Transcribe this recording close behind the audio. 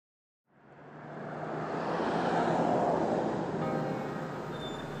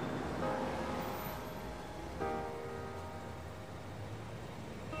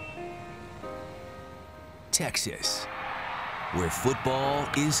Texas, where football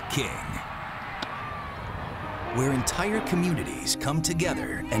is king. Where entire communities come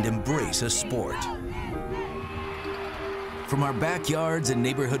together and embrace a sport. From our backyards and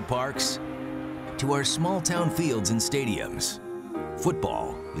neighborhood parks to our small town fields and stadiums,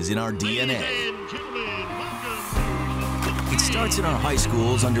 football is in our DNA. It starts in our high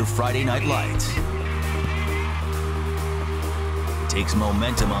schools under Friday night lights. It takes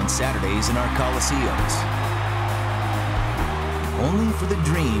momentum on Saturdays in our coliseums, only for the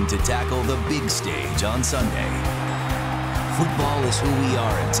dream to tackle the big stage on Sunday. Football is who we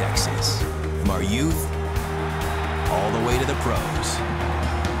are in Texas, from our youth all the way to the pros.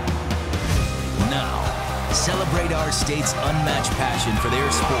 Now, celebrate our state's unmatched passion for their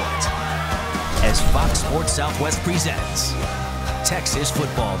sport as Fox Sports Southwest presents Texas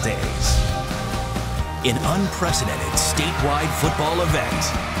Football Days, an unprecedented statewide football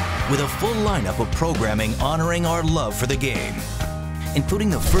event with a full lineup of programming honoring our love for the game, including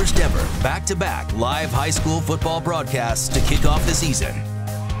the first ever back-to-back live high school football broadcasts to kick off the season.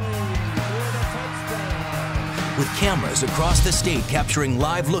 With cameras across the state capturing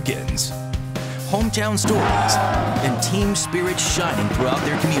live look-ins, hometown stories, and team spirit shining throughout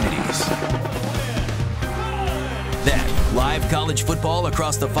their communities. Then, live college football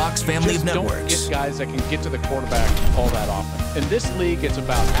across the Fox family of networks. Don't get guys that can get to the quarterback all that often. In this league, it's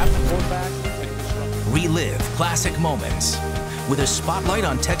about half the quarterback. Relive classic moments with a spotlight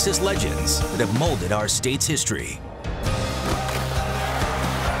on Texas legends that have molded our state's history.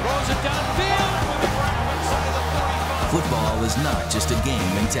 Throws it downfield. Football is not just a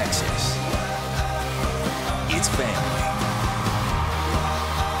game in Texas. It's family.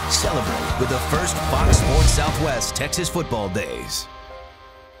 Celebrate with the first Fox Sports Southwest Texas Football Days.